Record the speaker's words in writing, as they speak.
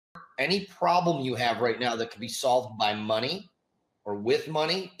any problem you have right now that can be solved by money or with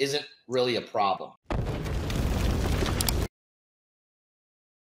money isn't really a problem.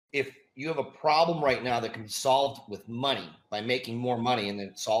 If you have a problem right now that can be solved with money by making more money and then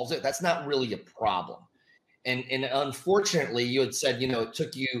it solves it, that's not really a problem. And unfortunately, you had said, it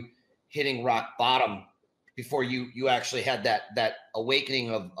took you hitting rock bottom before you actually had that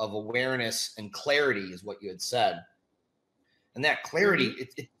awakening of awareness and clarity is what you had said. And that clarity,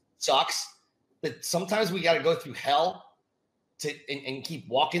 it sucks, but sometimes we got to go through hell and keep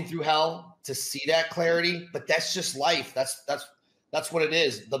walking through hell to see that clarity. But that's just life. That's what it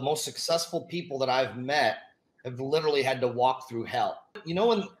is. The most successful people that I've met have literally had to walk through hell.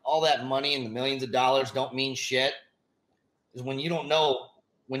 When all that money and the millions of dollars don't mean shit is when you don't know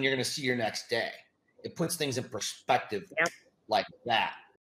when you're going to see your next day. It puts things in perspective like that.